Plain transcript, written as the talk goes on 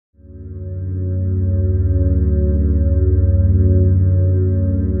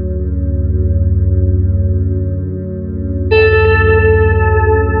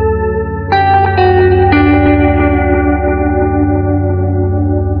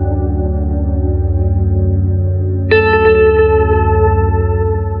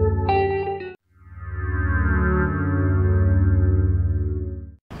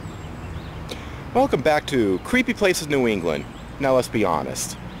welcome back to Creepy Places New England. Now let's be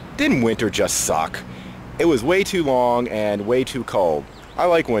honest, didn't winter just suck? It was way too long and way too cold. I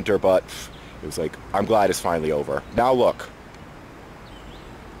like winter, but it was like, I'm glad it's finally over. Now look.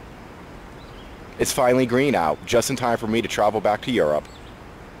 It's finally green out, just in time for me to travel back to Europe.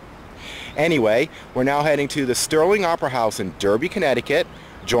 Anyway, we're now heading to the Sterling Opera House in Derby, Connecticut,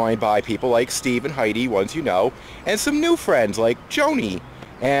 joined by people like Steve and Heidi, ones you know, and some new friends like Joni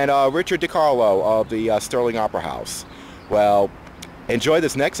and Richard DiCarlo of the Sterling Opera House. Well, enjoy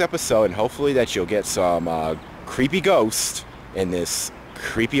this next episode, and hopefully that you'll get some creepy ghosts in this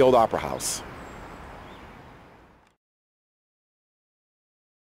creepy old opera house.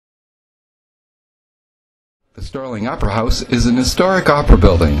 The Sterling Opera House is an historic opera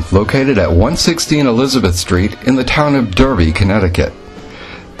building located at 116 Elizabeth Street in the town of Derby, Connecticut.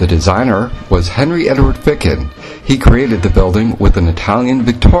 The designer was Henry Edward Ficken. He created the building with an Italian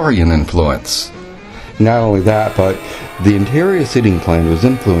Victorian influence. Not only that, but the interior seating plan was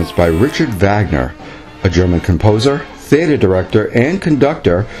influenced by Richard Wagner, a German composer, theater director, and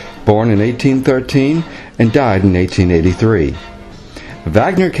conductor born in 1813 and died in 1883.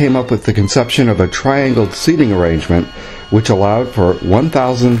 Wagner came up with the conception of a triangled seating arrangement which allowed for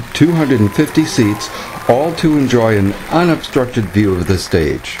 1,250 seats, all to enjoy an unobstructed view of the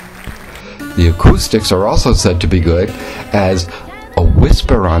stage. The acoustics are also said to be good, as a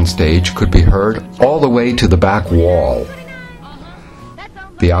whisper on stage could be heard all the way to the back wall.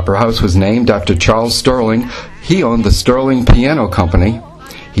 The Opera House was named after Charles Sterling. He owned the Sterling Piano Company.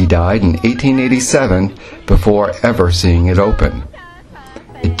 He died in 1887 before ever seeing it open.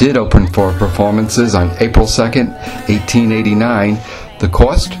 It did open for performances on April 2nd, 1889. The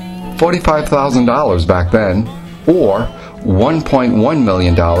cost? $45,000 back then, or $1.1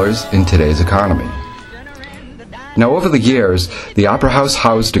 million in today's economy. Now, over the years, the Opera House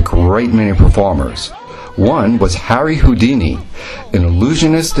housed a great many performers. One was Harry Houdini, an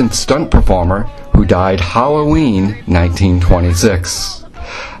illusionist and stunt performer who died Halloween 1926.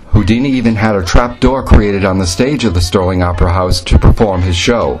 Houdini even had a trapdoor created on the stage of the Sterling Opera House to perform his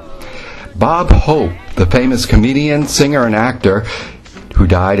show. Bob Hope, the famous comedian, singer, and actor, who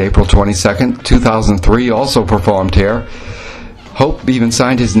died April 22, 2003, also performed here. Hope even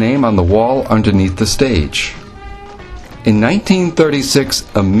signed his name on the wall underneath the stage. In 1936,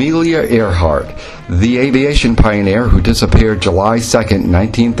 Amelia Earhart, the aviation pioneer who disappeared July 2,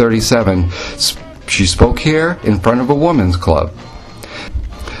 1937, she spoke here in front of a women's club.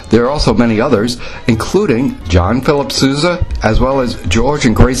 There are also many others, including John Philip Sousa, as well as George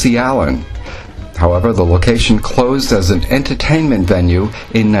and Gracie Allen. However, the location closed as an entertainment venue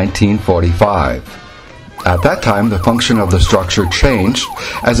in 1945. At that time, the function of the structure changed,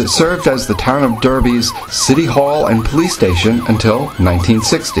 as it served as the town of Derby's city hall and police station until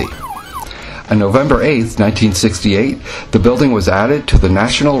 1960. On November 8, 1968, the building was added to the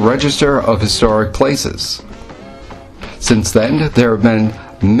National Register of Historic Places. Since then, there have been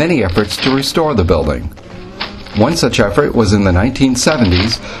many efforts to restore the building. One such effort was in the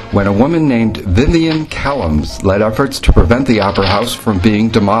 1970s when a woman named Vivian Kellums led efforts to prevent the Opera House from being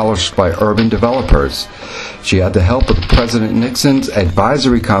demolished by urban developers. She had the help of President Nixon's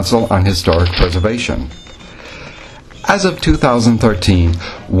Advisory Council on Historic Preservation. As of 2013,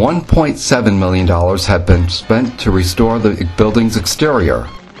 $1.7 million have been spent to restore the building's exterior.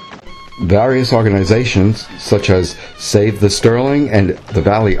 Various organizations, such as Save the Sterling and the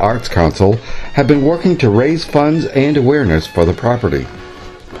Valley Arts Council, have been working to raise funds and awareness for the property.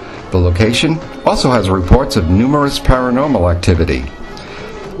 The location also has reports of numerous paranormal activity.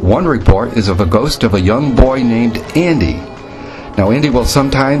 One report is of a ghost of a young boy named Andy. Now, Andy will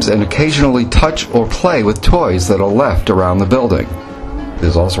sometimes and occasionally touch or play with toys that are left around the building.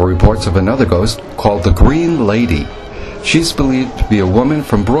 There's also reports of another ghost called the Green Lady. She's believed to be a woman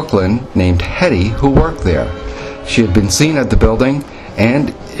from Brooklyn named Heidi who worked there. She had been seen at the building,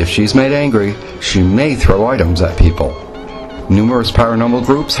 and if she's made angry, she may throw items at people. Numerous paranormal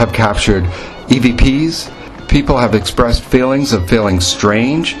groups have captured EVPs. People have expressed feelings of feeling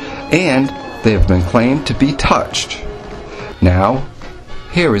strange, and they have been claimed to be touched. Now,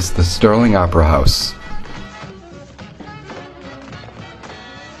 here is the Sterling Opera House.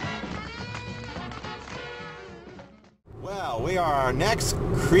 We are our next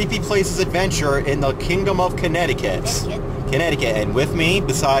Creepy Places adventure in the Kingdom of Connecticut. And with me,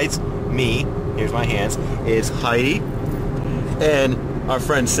 besides me, here's my hands, is Heidi and our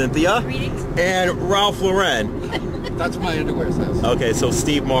friend Cynthia. Greetings. And Ralph Loren. That's my underwear says. Okay, so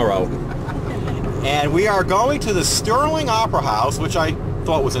Steve Morrow. And we are going to the Sterling Opera House, which I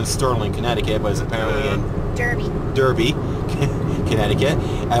thought was in Sterling, Connecticut, but is apparently in Derby, Connecticut.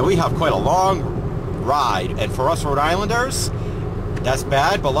 And we have quite a long ride. And for us Rhode Islanders, that's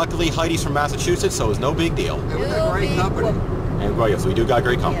bad, but luckily Heidi's from Massachusetts, so it's no big deal. It was a great company. And well, yes, we do got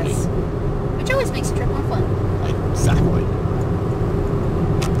great company. Yes. Which always makes a trip more fun. Exactly.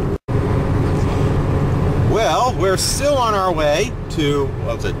 Well, we're still on our way to,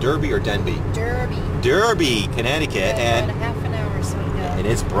 what was it, Derby or Denby? Derby. Derby, Connecticut, Yeah, and about a half an hour or so to go. and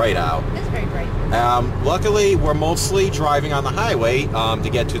it's bright out. It is very bright. Luckily, we're mostly driving on the highway to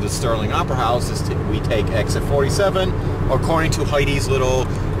get to the Sterling Opera House. We take exit 47, according to Heidi's little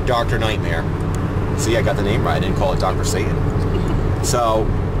Dr. Nightmare. See, I got the name right. I didn't call it Dr. Satan. So,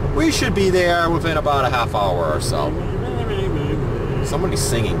 we should be there within about a half hour or so. Somebody's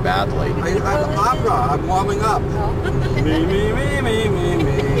singing badly. I'm opera. I'm warming up.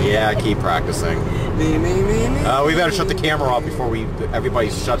 Yeah, keep practicing. We better shut the camera off before everybody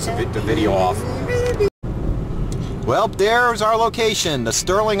shuts the video off. Well, there's our location, the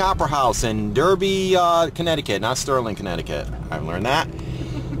Sterling Opera House in Derby, Connecticut, not Sterling, Connecticut. I've learned that.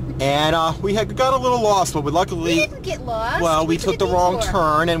 And we had got a little lost, but luckily... We didn't get lost. Well, we took the wrong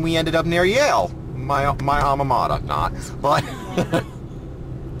turn and we ended up near Yale. My alma mater, not. But...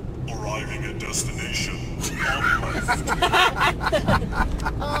 Arriving at destination.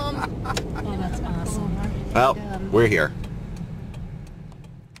 Oh, that's awesome. Well, we're here.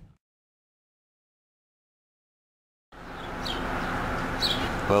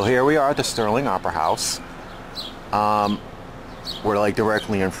 Well, here we are at the Sterling Opera House. We're like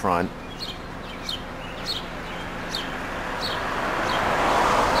directly in front.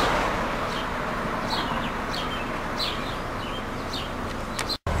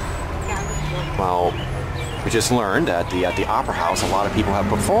 Well, we just learned that at the Opera House, a lot of people have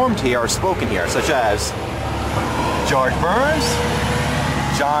performed here or spoken here, such as George Burns,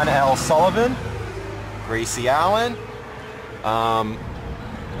 John L. Sullivan, Gracie Allen,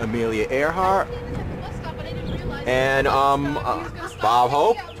 Amelia Earhart, and Bob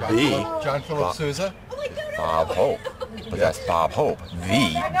Hope, John Philip Sousa. Bob Hope. But that's Bob Hope,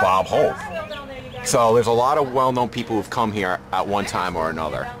 the Bob Hope. So there's a lot of well-known people who've come here at one time or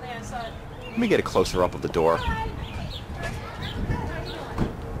another. Let me get a closer up of the door.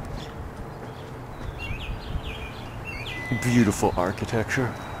 Beautiful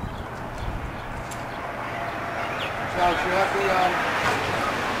architecture. Charles, you have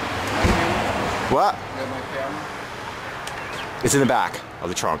the, What? you have my camera? It's in the back of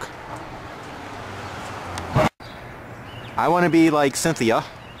the trunk. I want to be like Cynthia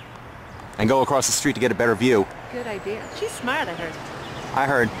and go across the street to get a better view. Good idea. She's smart, I heard. I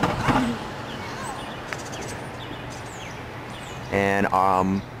heard. And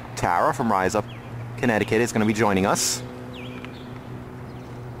Tara from Riseup, Connecticut is going to be joining us.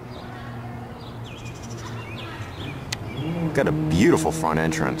 Got a beautiful front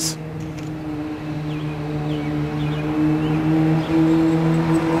entrance.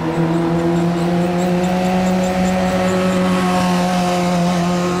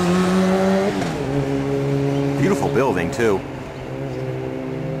 Beautiful building too.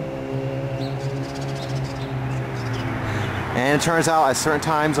 And it turns out at certain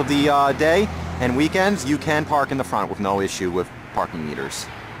times of the day and weekends, you can park in the front with no issue with parking meters.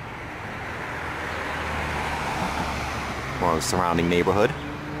 Or the surrounding neighborhood.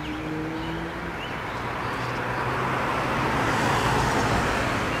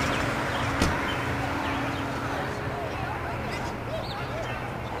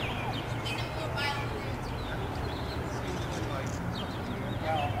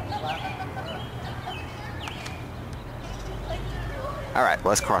 All right,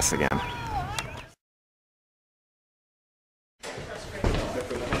 let's cross again.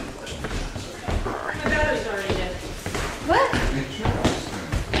 What?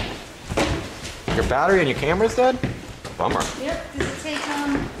 Your battery and your camera's dead? Bummer. Yep. Does it take,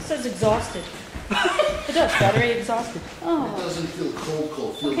 It says exhausted. It does, battery exhausted. oh. It doesn't feel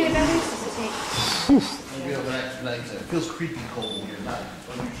cold. What kind of batteries does it take? Maybe it feels creepy cold when you're not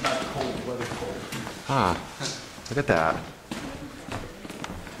cold, weather cold. Ah, look at that.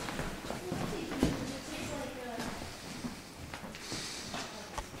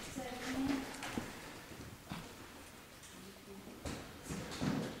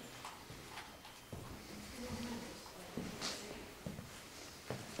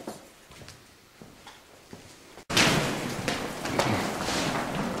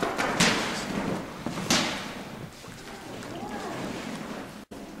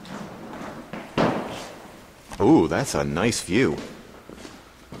 Ooh, that's a nice view.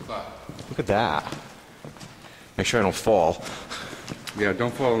 Look at that. Make sure I don't fall. Yeah,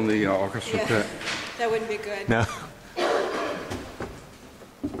 don't fall in the orchestra pit. That wouldn't be good. No.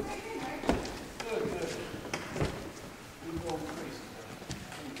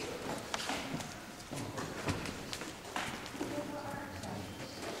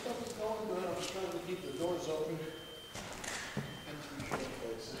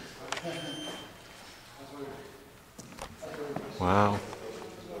 Wow.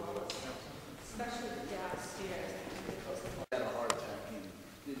 Had a heart attack.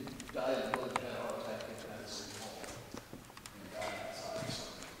 He died of a heart attack in Madison Hall. And died outside.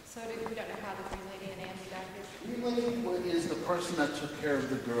 So we don't know how the green lady and Andy got here. Green Lady is the person that took care of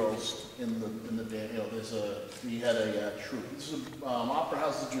the girls in the day. You know, we had a troupe. This is opera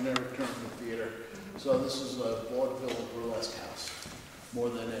house is a generic term for theater. So this is a vaudeville burlesque house, more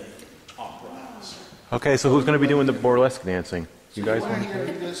than a opera house. Okay, so who's going to be doing the burlesque dancing? You guys want You're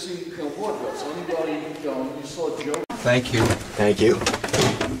going to see vaudeville. So anybody, you saw Joe. Thank you. Thank you.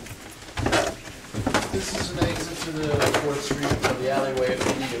 This is an exit to the 4th Street, or the alleyway. If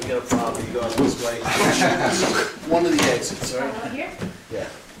you need to get a problem, you go out this way. One of the exits, all right? Here? Yeah.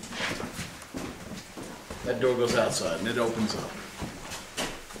 That door goes outside, and it opens up.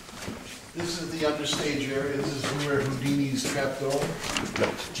 This is the understage area. This is where Houdini's trapdoor.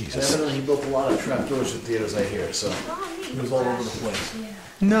 No, Jesus. Evidently, he built a lot of trapdoors for theaters, I hear, so it was all over the place.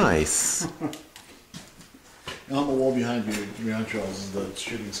 Nice. And on the wall behind you, Charles, is the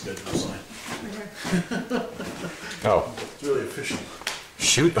shooting schedule sign. Oh, It's really official.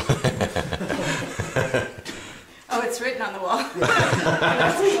 shoot. Oh, it's written on the wall. I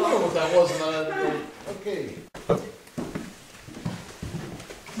don't know what that was. Okay.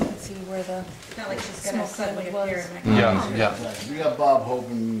 Let's see where the Not like she's gonna suddenly appear next. Yeah. We got Bob Hope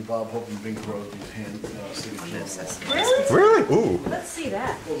and Bing Crosby's hand signatures. Really? Really? Ooh. Let's see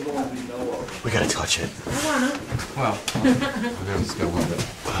that. Well, the one we know of. We got to touch it. Well, we're going to go with it.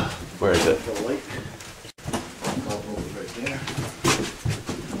 Where is it? The light. Bob Hope is right there.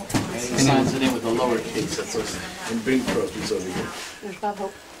 And he signs it in with the lowercase. That's us. And Bing Crosby's over here. There's Bob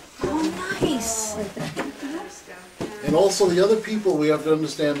Hope. Oh, nice. And also the other people, we have to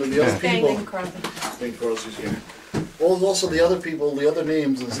understand that the other people. Bing Crosby's here. Also the other people, the other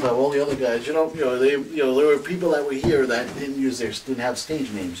names and stuff, all the other guys, there were people that were here that didn't have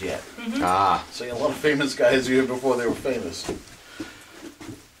stage names yet. Ah. So a lot of famous guys here before they were famous.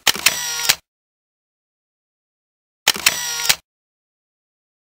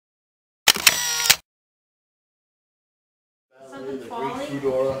 Something The Folly? Greek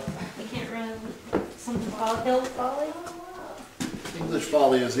Foodora. I can't remember. Something Folly? Hill Folly? English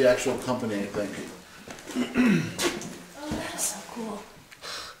Folly is the actual company, I think. That's so cool.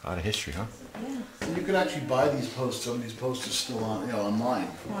 A lot of history, huh? Yeah. And you can actually buy these posters. Some of these posters still on, online.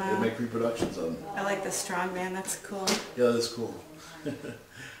 Wow. They make reproductions of them. I like the strongman, that's cool. Yeah, that's cool. And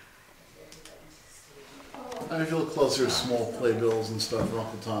if you look closer, small playbills and stuff.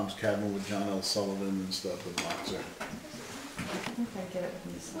 Uncle Tom's Cabinet with John L. Sullivan and stuff with Boxer. Okay, get it.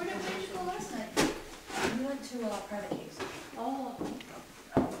 Where did we go last night? We went to private case. Oh.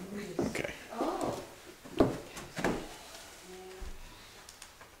 Okay. Oh.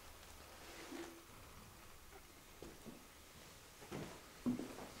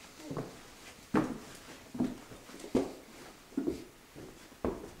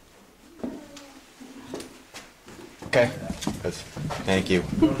 Okay. Good. Thank you.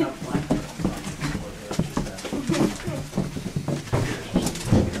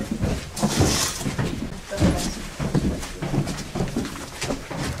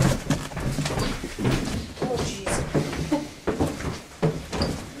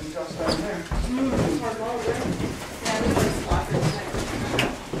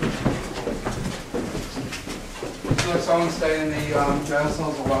 So someone stay in the dress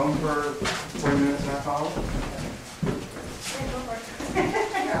cells alone for 40 minutes and a half hour?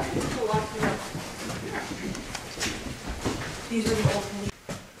 These are the old ones.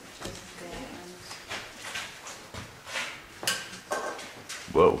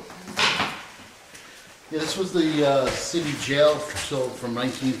 Whoa. Yeah, this was the city jail from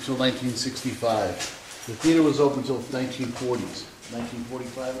 1965. The theater was open until 1940s.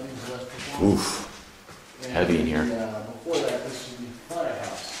 1945, I think, was the last performance. Oof. It's heavy in here. Before that, this was the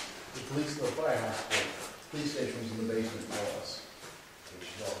firehouse. The firehouse. The police station was in the basement below us.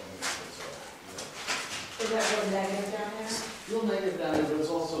 Is that real negative down there? Real negative down there, but it's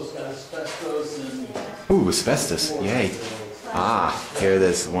also got asbestos and. Ooh, asbestos. Yay. Ah, here it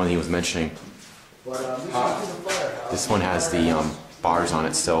is, the one he was mentioning. But this is the firehouse. This one has the bars on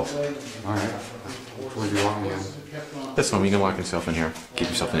it still. All right. Where do you want me in? This one, you can lock yourself in here. Keep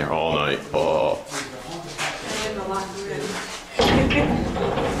yourself in there all night. Oh. In the locker room.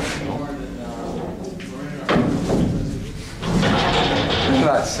 Listen to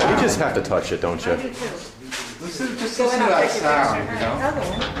that You sound. just have to touch it, don't you? Listen to that sound, you know? Another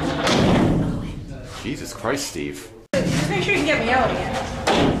one. Jesus Christ, Steve. Just make sure you can get me out again.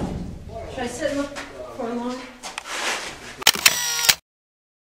 Should I sit and look for a long?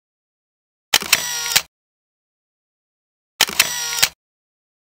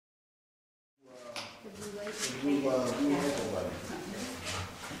 So each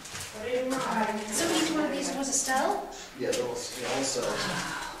one of these was a cell? Yeah, they're all cells.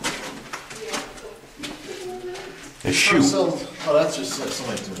 A shoe. Oh, that's just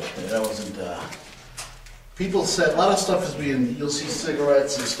somebody threw that there. That wasn't. People said a lot of stuff is being. You'll see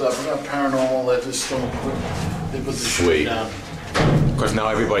cigarettes and stuff. We got paranormal. They just don't. They put the shit Sweet. down. Of course, now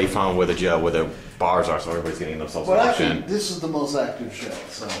everybody found where the bars are, so everybody's getting themselves But locked actually, in. this is the most active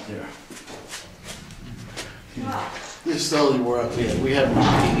shells out there. This cells you were up here. We have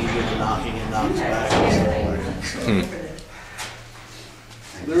knocking. You get the knocking and knocks back and stuff like that.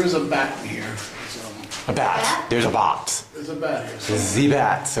 So. There is a bat here. So. A bat. There's a box. There's a bat here. So. The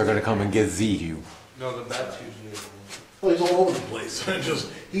bats are gonna come and get you. No, the bat's usually. Well, he's all over the place.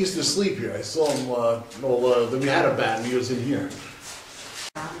 He used to sleep here. I saw him. We had a bat and he was in here.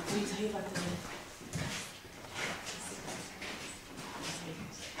 Let me tell you about the.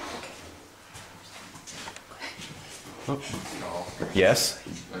 Yes.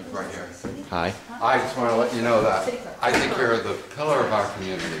 Right here. Hi. I just want to let you know that I think you're the pillar of our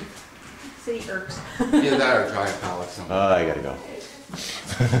community. City irks. Either that or giant pallets. I gotta go.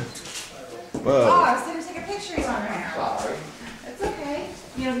 Oh, Whoa. I was gonna take a picture of you on there. Sorry. It's okay.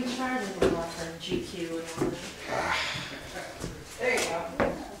 You know, he charged a little for GQ and all that. There you go.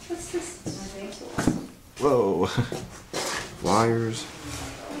 What's this? Whoa. Wires.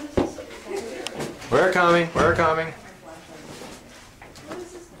 We're coming. We're coming.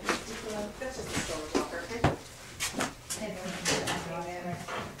 That's just a stone walker.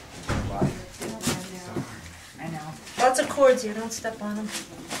 I know. Lots of cords here, don't step on them.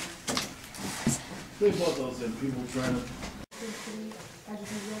 They bought those in. People trying to.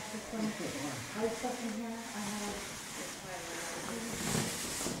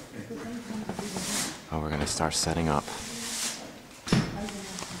 Oh, we're gonna start setting up.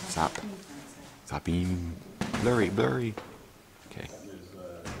 Stop. Stop being blurry. Okay.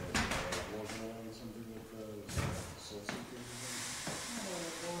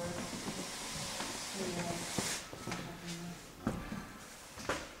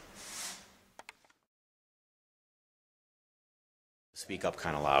 Speak up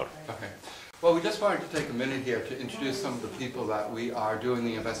kind of loud. Okay. Well, we just wanted to take a minute here to introduce some of the people that we are doing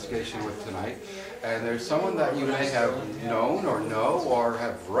the investigation with tonight. And there's someone that you may have known or know or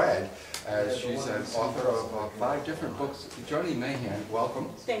have read, as she's an author of 5 different books. Joni Mayhan, welcome.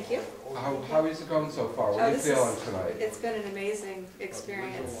 Thank you. How is it going so far? What are you this feeling is- tonight? It's been an amazing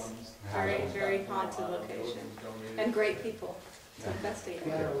experience. Very, very haunted location. And great people to investigate.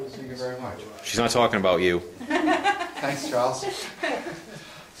 Thank you very much. She's not talking about you. Thanks, Charles.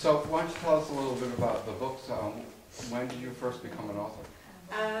 So why don't you tell us a little bit about the books? When did you first become an author?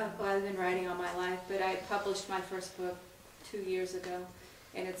 Well, I've been writing all my life, but I published my first book 2 years ago.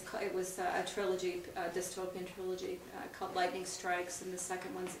 And it was a trilogy, a dystopian trilogy called Lightning Strikes, and the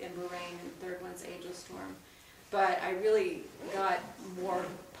second one's Ember Rain, and the third one's Angel Storm. But I really got more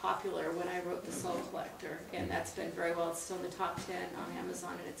popular when I wrote The Soul Collector, and that's been very well. It's still in the top 10 on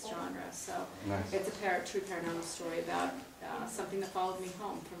Amazon in its genre. So Nice. it's a true paranormal story about something that followed me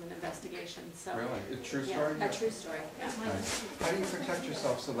home from an investigation. So Really? A true yeah, story? a true story. Yeah. Nice. How do you protect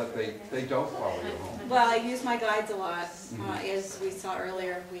yourself so that they don't follow you home? Well, I use my guides a lot. As we saw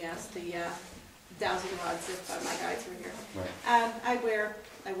earlier, we asked the dowsing rods if my guides were here. Right. I wear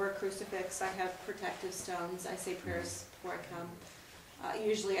a crucifix. I have protective stones. I say prayers before I come.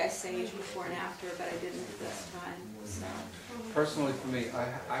 Usually I sage before and after, but I didn't this time. So. Personally, for me,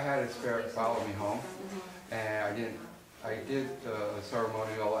 I had a spirit follow me home, and I did the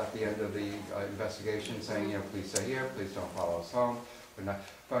ceremonial at the end of the investigation, saying, you know, please stay here, please don't follow us home. But I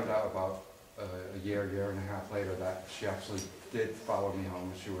found out about a year and a half later that she actually did follow me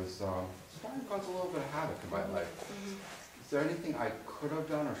home. She was starting to cause a little bit of havoc in my life. Is there anything I could have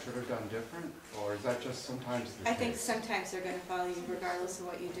done or should have done different, or is that just sometimes the I think case? sometimes they're going to follow you regardless of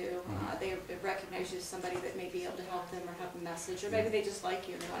what you do. They recognize you as somebody that may be able to help them or have a message, or maybe they just like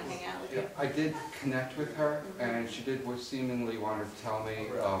you and they want to hang out with Yeah, you. I did connect with her, and she did what seemingly wanted to tell me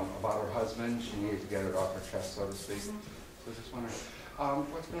about her husband. She needed to get it off her chest, so to speak. So I just wondering,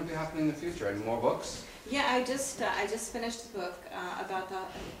 what's going to be happening in the future? Any more books? Yeah, I just finished a book about the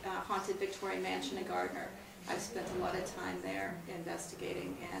haunted Victorian mansion in Gardner. I've spent a lot of time there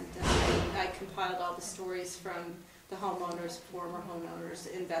investigating, and I compiled all the stories from the homeowners, former homeowners,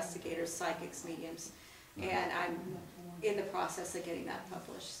 investigators, psychics, mediums, and I'm in the process of getting that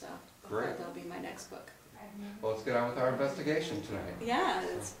published, so Great. that'll be my next book. Well, let's get on with our investigation tonight. Yeah,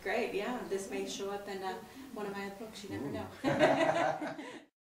 it's great, yeah. This may show up in one of my other books, you never know.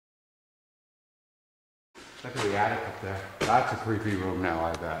 Look at the attic up there. That's a creepy room now,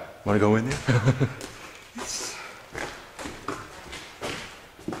 I bet. Want to go in there?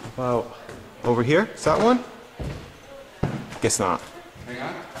 About over here? Is that one? Guess not. Hang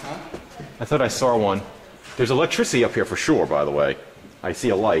on. Huh? I thought I saw one. There's electricity up here for sure, by the way. I see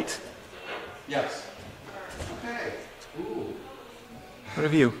a light. Yes. Okay. Ooh. What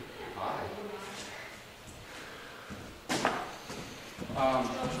have you? Hi.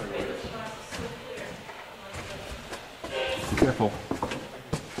 Be careful.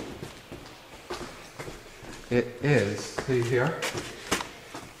 It is. See here?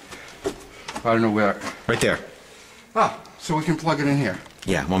 I don't know where. Right there. Ah, so we can plug it in here.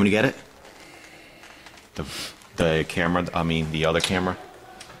 Yeah, want me to get it? The camera, I mean the other camera?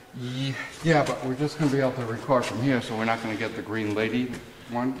 Yeah, but we're just going to be able to record from here, so we're not going to get the green lady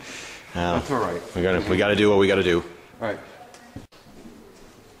one. No. That's all right. We gotta do what we gotta do. All right.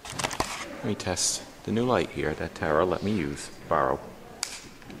 Let me test the new light here that Tara let me borrow.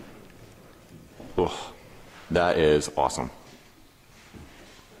 Oh, that is awesome.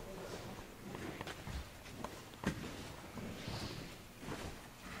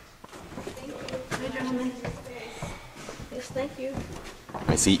 Hi, gentlemen. Yes, thank you.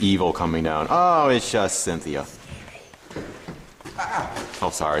 I see evil coming down. Oh, it's just Cynthia. Oh,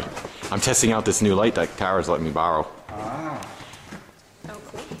 sorry. I'm testing out this new light that Tara's letting me borrow. Ah. Oh,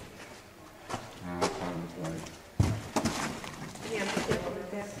 cool. That sounds like. Yeah, be careful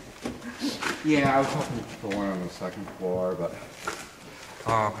with that. Yeah, I was hoping for one on the second floor, but.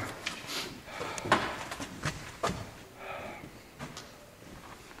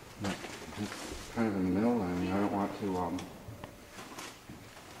 Kind of in the middle. I mean, I don't want to.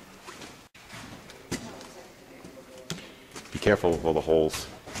 Be careful with all the holes.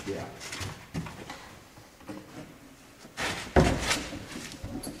 Yeah. I don't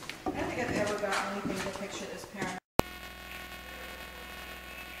think I've ever got anything to picture this paranormal.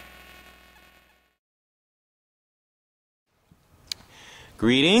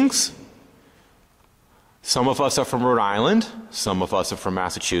 Greetings. Some of us are from Rhode Island, some of us are from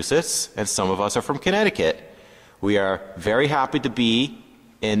Massachusetts, and some of us are from Connecticut. We are very happy to be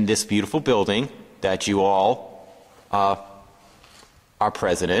in this beautiful building that you all are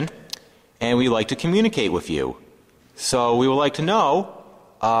present in, and we'd like to communicate with you. So we would like to know,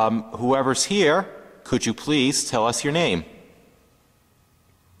 whoever's here, could you please tell us your name?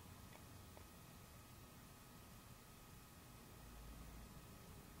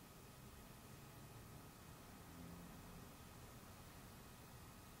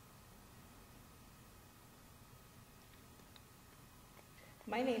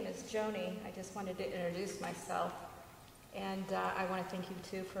 My name is Joni. I just wanted to introduce myself, and I want to thank you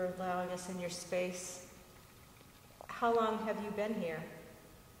too for allowing us in your space. How long have you been here?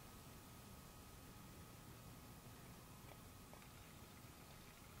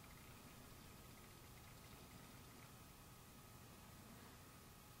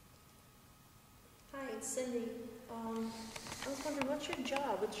 Hi, it's Cindy. I was wondering, what's your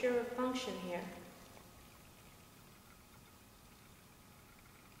job? What's your function here?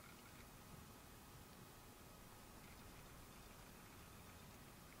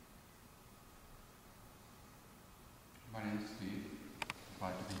 My name is Steve.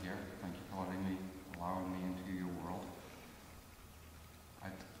 Glad to be here. Thank you for allowing me into your world. I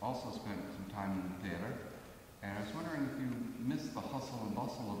also spent some time in the theater, and I was wondering if you miss the hustle and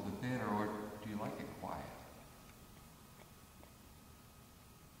bustle of the theater, or do you like it quiet?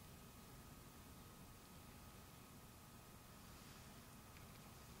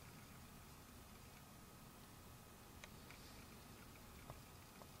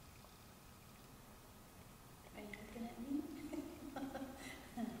 Are you looking at me?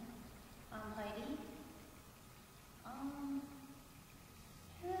 I'm Heidi. I don't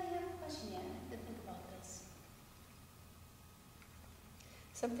really have a question yet. I have to think about this.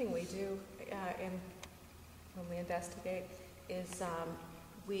 Something we do when we investigate is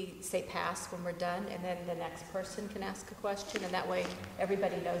we say pass when we're done, and then the next person can ask a question, and that way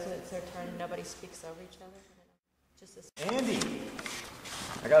everybody knows when it's their turn and nobody speaks over each other. Just this. Andy!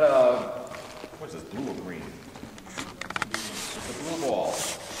 I got a, what is this, blue or green? It's a blue ball.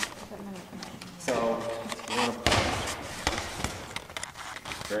 So,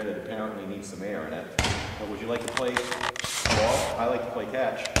 granted, apparently needs some air in it. But would you like to play ball? I like to play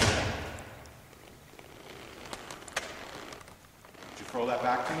catch. Would you throw that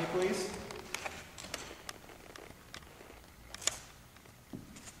back to me, please?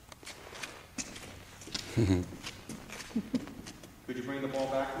 Could you bring the ball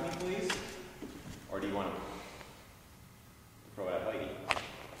back to me, please? Or do you want to throw it at Heidi?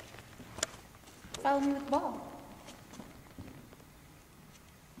 Follow me with the ball.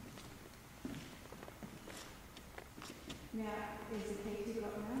 Now, is it okay to go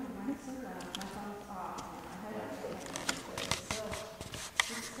up now?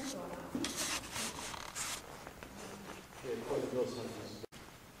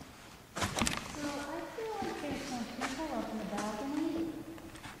 people up in the balcony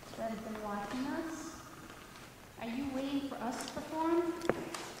that have been watching us. Are you waiting for us to perform?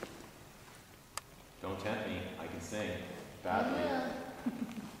 Don't tempt me. I can sing. Badly. Yeah. Do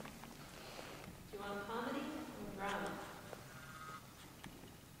you want comedy or drama?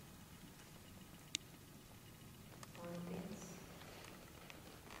 Song and dance.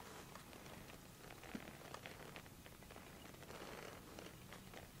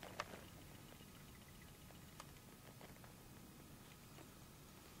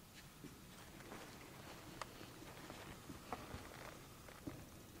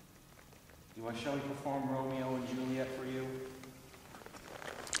 Shall we perform Romeo and Juliet for you?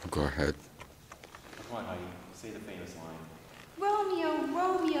 Go ahead. Come on, Heidi. Say the famous line. Romeo,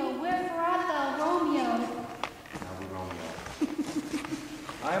 Romeo, where art thou, Romeo? Now be Romeo.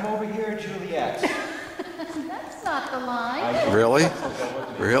 I'm over here, Juliet. That's not the line. Really?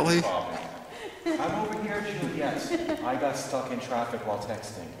 Really? I'm over here, Juliet. I got stuck in traffic while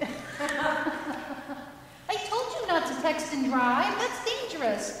texting. I told you not to text and drive. That's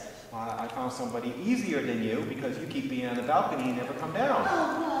dangerous. I found somebody easier than you because you keep being on the balcony and never come down.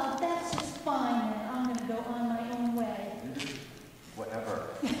 Oh, well, that's just fine then. I'm going to go on my own way. Whatever.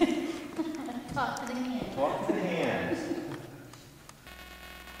 Talk to the hand. Talk to the hands.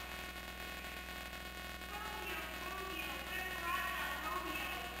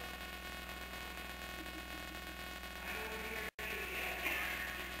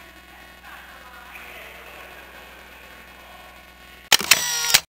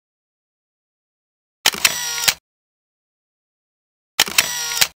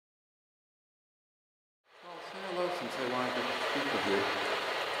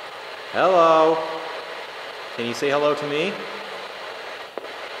 Hello. Can you say hello to me?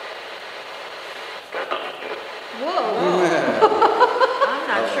 I'm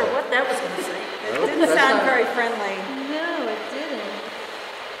not sure what that was going to say. It didn't sound very friendly. No, it didn't.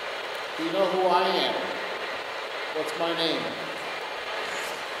 Do you know who I am? What's my name?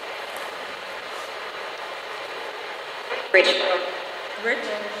 Rich.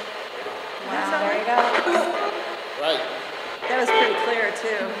 Wow, Wow. there you go. Right. That was pretty clear,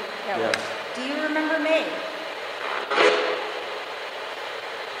 too. Yes. Do you remember me?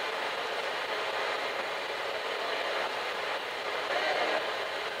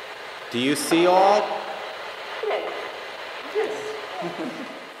 Do you see all?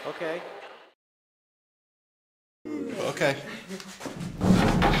 Okay. Okay.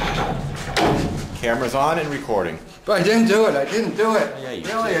 Camera's on and recording. But I didn't do it. I didn't do it. Yeah, you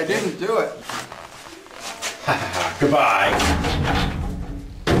really, did. I didn't do it. Goodbye.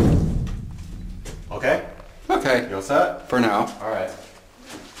 Okay? Okay. You all set? For now. All right.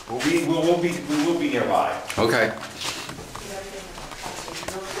 We will be nearby. Okay.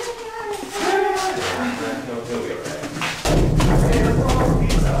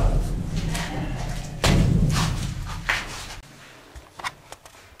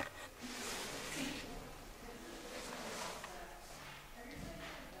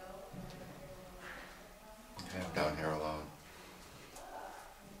 I'm down here alone.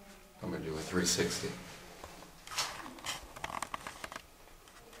 I'm going to do a 360.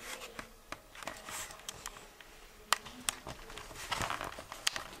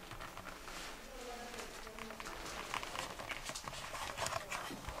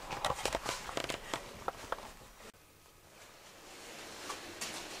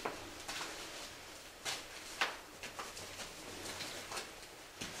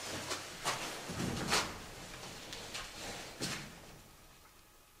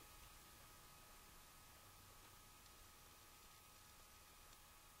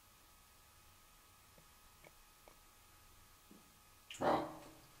 Well,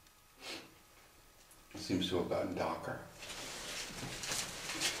 it seems to have gotten darker.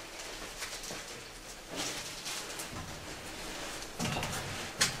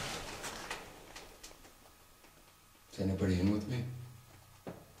 Is anybody in with me?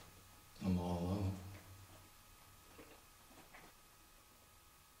 I'm all alone.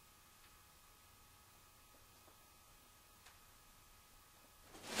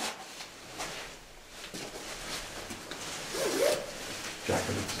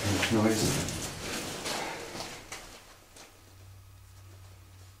 Jacket makes noise.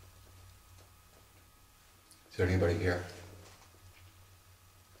 Is there anybody here?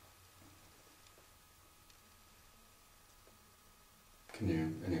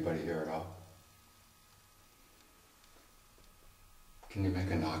 Anybody here at all? Can you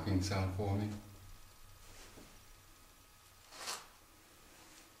make a knocking sound for me?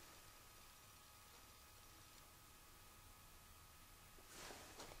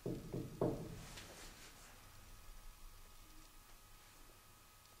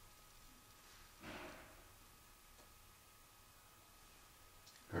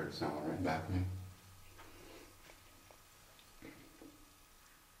 someone right back at me.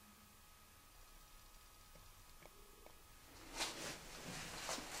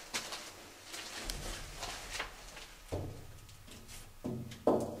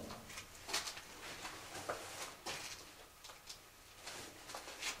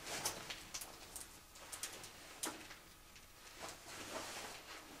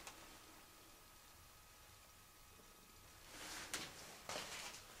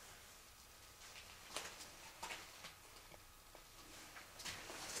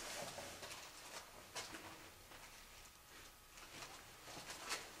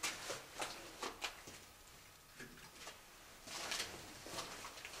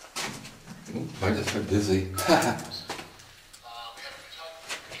 I just got dizzy.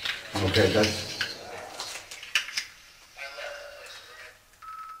 Okay, that's...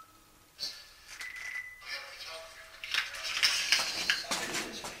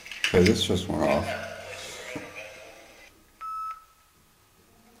 Okay, this just went off.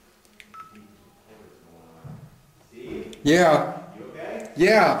 Steve? Yeah. You okay?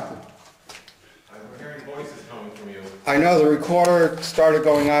 Yeah. I'm hearing voices coming from you. I know the recorder started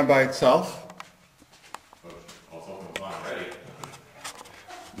going on by itself. Also, I'm not ready.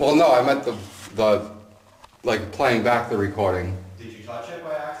 Well, no, I meant the like playing back the recording. Did you touch it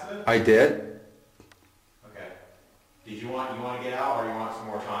by accident? I did. Okay. Did you want to get out or you want some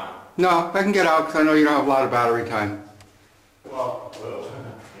more time? No, I can get out because I know you don't have a lot of battery time. Well, whoa.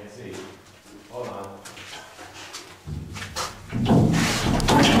 Can't see. Hold on.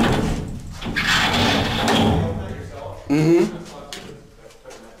 Mm-hmm.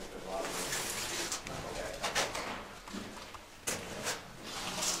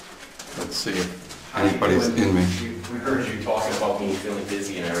 Let's see if anybody's in me. We heard you talking about being feeling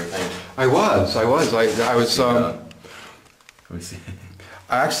dizzy and everything. I was. I was. Let me see.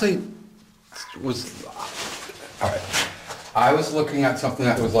 I actually was. All right. I was looking at something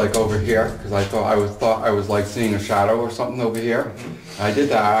that was like over here because I thought I was like seeing a shadow or something over here. Mm-hmm. I did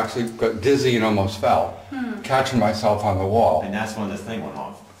that. I actually got dizzy and almost fell, catching myself on the wall. And that's when this thing went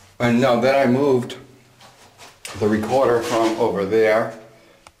off. And no, then I moved the recorder from over there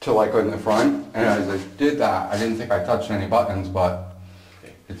to like in the front, and as I did that, I didn't think I touched any buttons, but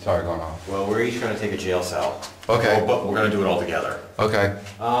it started going off. Well, we're each going to take a jail cell. Okay. But we're going to do it all together. Okay.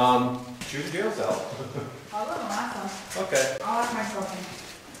 Choose a jail cell. I'll go to my phone. Okay. I'll lock myself in.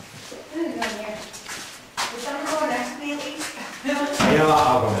 I'm gonna go in here. Is someone going next to me at least? Yeah,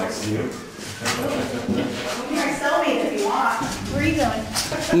 I'll go next to you. Come here, sell me if you want. Where are you going?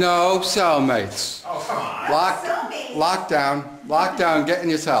 No cellmates. Oh, come on. Lock down. Get in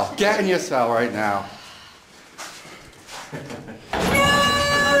your cell. Get in your cell right now.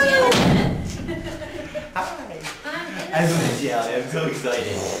 I'm so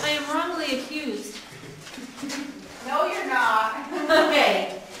excited. I am wrongly accused. No, you're not.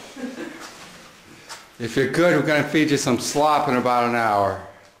 Okay. If you're good, we're gonna feed you some slop in about an hour.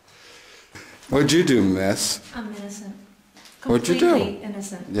 What'd you do, miss? I'm innocent. What'd you do? Completely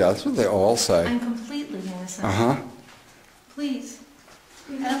innocent. Yeah, that's what they all say. I'm completely innocent. Uh-huh. Please.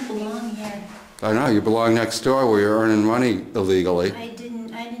 I don't belong here. I know, you belong next door where you're earning money illegally. I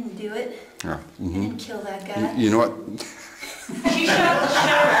didn't do it. Yeah. I didn't kill that guy. You know what? She shot the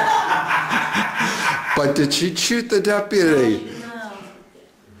sheriff. But did she shoot the deputy? No.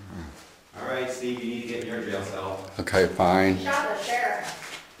 All right, Steve, you need to get in your jail cell. Okay, fine. Shot the sheriff.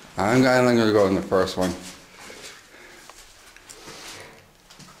 I'm gonna go in the first one.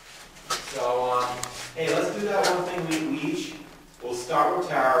 So, hey, let's do that one thing we each. We'll start with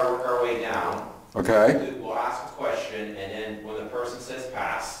Tara, work our way down. Okay? We'll ask a question, and then when the person says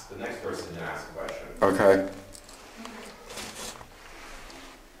pass, the next person can ask a question. Okay.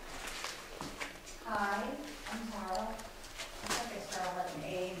 Hi, I'm Tara. I think I start with an A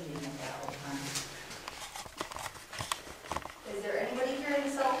and leave it all the time. Is there anybody here in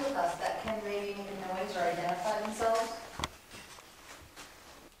the cell with us that can maybe make a noise or identify themselves?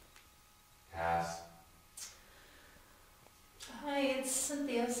 Pass. Hi, it's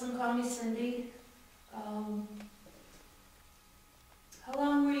Cynthia. Some call me Cindy. How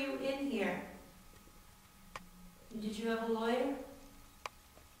long were you in here? Did you have a lawyer?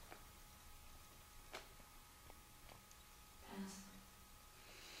 Pass.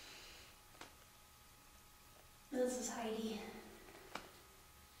 This is Heidi.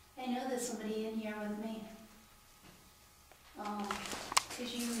 I know there's somebody in here with me.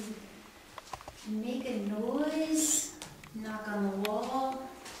 Could you make a noise? Knock on the wall?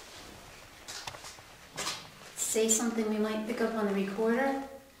 Say something we might pick up on the recorder?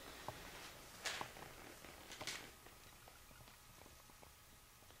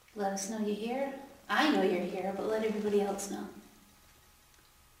 let us know you're here. I know you're here, but let everybody else know.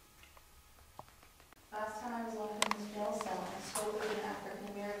 Last time I was locked in this jail cell, I spoke with an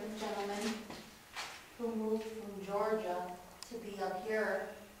African-American gentleman who moved from Georgia to be up here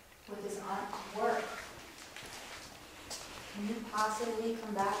with his aunt to work. Can you possibly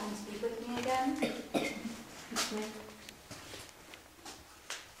come back and speak with me again?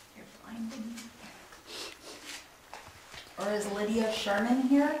 You're blinding. Or is Lydia Sherman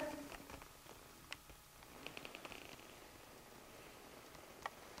here?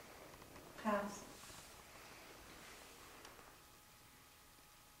 Pass.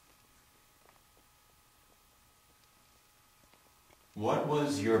 What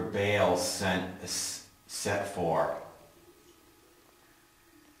was your bail set for?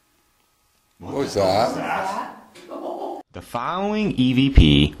 What was that? The following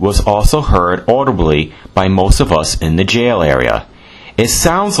EVP was also heard audibly by most of us in the jail area. It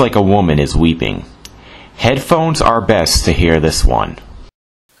sounds like a woman is weeping. Headphones are best to hear this one.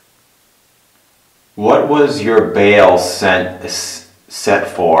 What was your bail set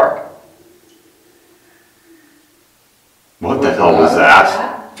for? What the hell was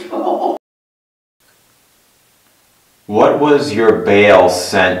that? What was your bail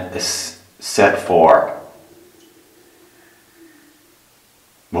set for?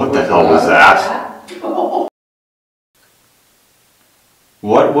 What the hell was that?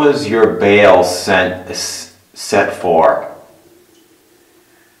 What was your bail set for?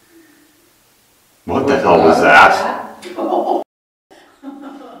 What the hell was that?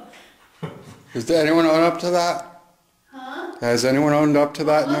 Is there anyone owned up to that? Huh? Has anyone owned up to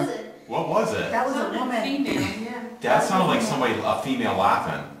that? What was No? it? What was it? That was a woman. Female, yeah. That sounded like somebody, a female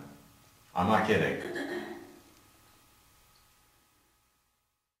laughing. I'm not kidding.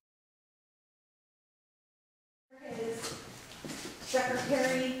 His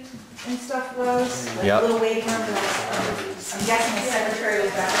secretary and stuff was, like Yep. a little waiting room. I'm guessing his secretary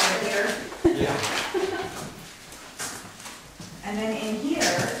was back over here. Yeah. And then in here,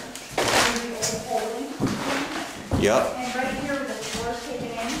 is the old holding. Yep. And right here with the floors taken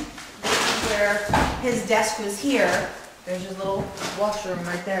in, this is where his desk was here. There's his little washroom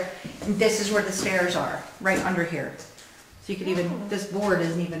right there. And this is where the stairs are, right under here. So you could even, this board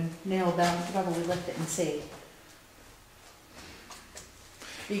isn't even nailed down. You could probably lift it and see.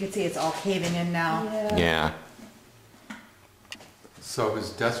 You can see it's all caving in now. Yeah. So his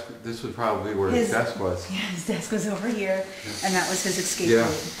desk, this was probably where his desk was. Yeah, his desk was over here, and that was his escape Yeah.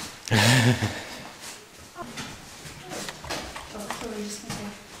 route. Oh, so we're just gonna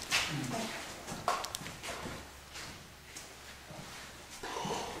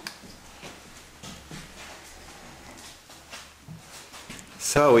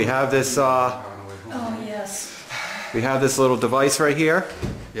So we have this, Oh, yes. we have this little device right here.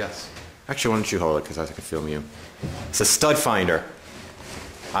 Yes. Actually, why don't you hold it, because I can film you. It's a stud finder.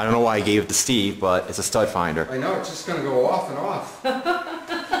 I don't know why I gave it to Steve, but it's a stud finder. I know, it's just gonna go off and off.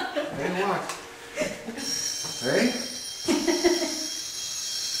 Hey, look. Hey?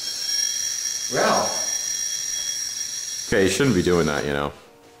 Well. Okay, you shouldn't be doing that, you know.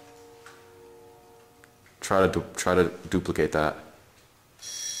 Try to duplicate that.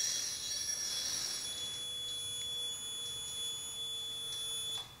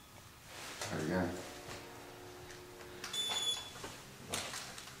 Try again.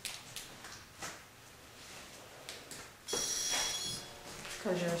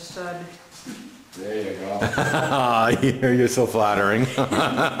 Because you're a stud. There you go. Ah, you're so flattering.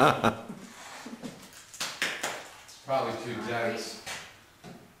 Probably too dense.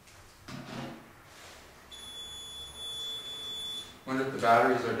 Wonder if the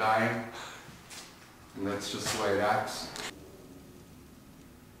batteries are dying. And that's just the way it acts.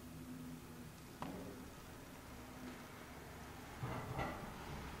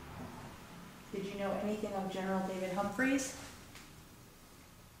 Did you know anything of General David Humphreys?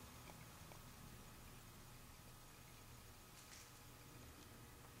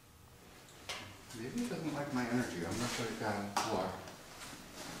 Maybe he doesn't like my energy. I'm not sure he can floor.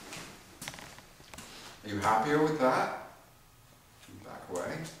 Are you happier with that? Back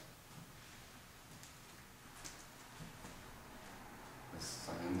away.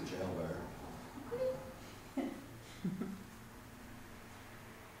 I'm in the jail there.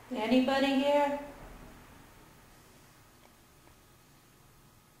 Anybody here?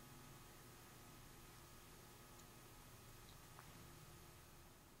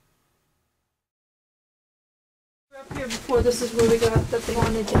 Up here before, this is where we got that they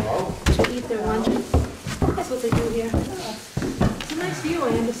wanted to eat their lunch. That's what they do here. It's a nice view, I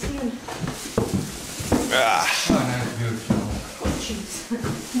understand. Oh, nice view. Oh,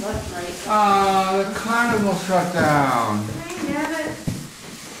 jeez. The carnival shut down.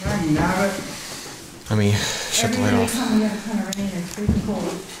 Dang nabbit. Let me shut the light off. Every day come, we have a ton of rain, it's freezing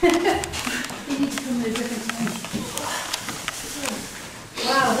cold. You need to come at a different time.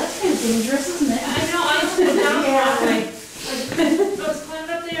 Wow, that's kind of dangerous, isn't it? I know, I almost went down the wrong way. I was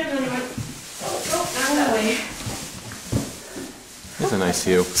climbing up there and then I went, oh, not that way. It's a nice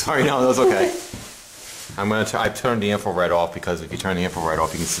view. Sorry, no, that was okay. I turned the infrared off because if you turn the infrared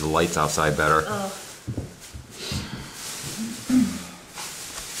off, you can see the lights outside better. Oh.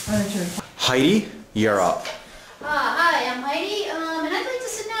 Heidi, you're up. Hi, I'm Heidi, and I'd like to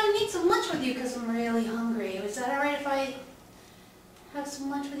sit down and eat some lunch with you because I'm really hungry. Is that alright if I have some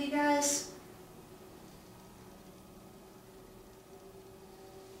lunch with you guys?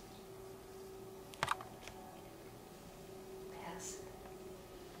 Pass.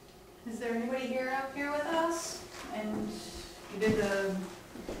 Is there anybody here out here with us? And did the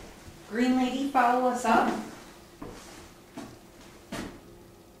green lady follow us up?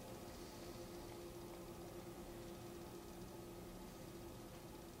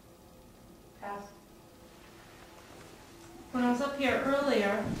 Pass. When I was up here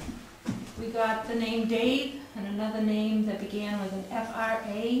earlier, we got the name Dave and another name that began with an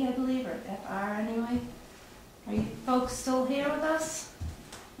F-R-A, I believe, or F-R anyway. Are you folks still here with us?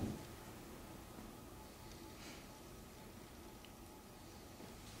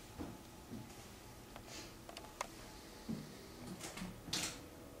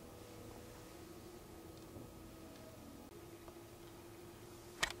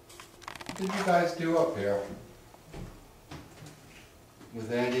 What did you guys do up here?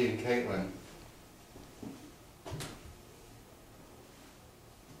 With Andy and Caitlin?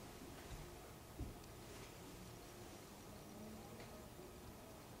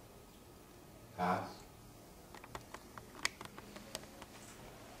 Pass.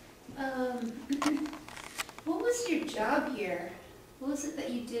 What was your job here? What was it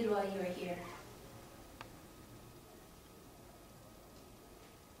that you did while you were here?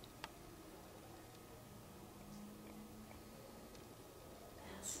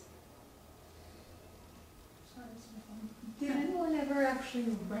 Did anyone ever actually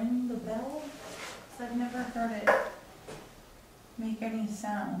ring the bell? 'Cause I've never heard it make any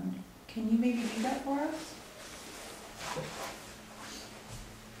sound. Can you maybe do that for us?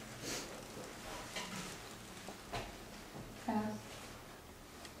 Pass.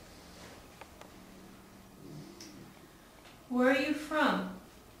 Where are you from?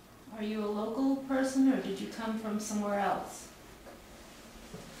 Are you a local person or did you come from somewhere else?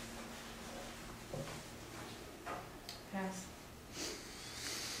 Pass.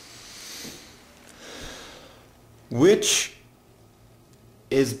 Which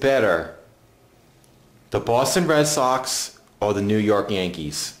is better, the Boston Red Sox or the New York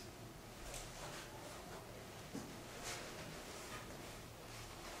Yankees?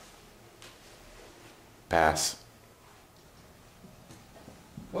 Pass.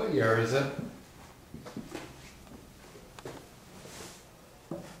 What year is it?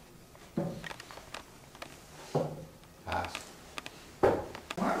 Pass.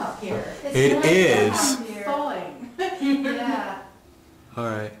 Warm up here. It is. Thawing. Yeah. All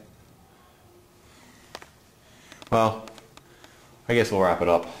right. Well, I guess we'll wrap it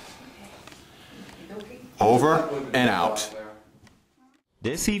up. Over and out.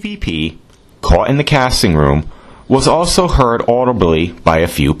 This EVP, caught in the casting room, was also heard audibly by a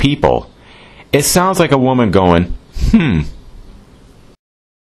few people. It sounds like a woman going, Do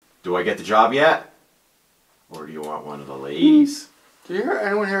I get the job yet? Or do you want one of the ladies? Do you hear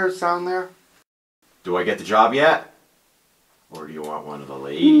anyone hear a sound there? Do I get the job yet? Or do you want one of the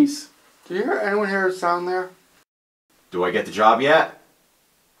ladies? Do you hear anyone hear a sound there? Do I get the job yet?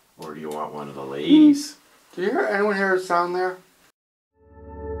 Or do you want one of the ladies? Do you hear anyone hear a sound there?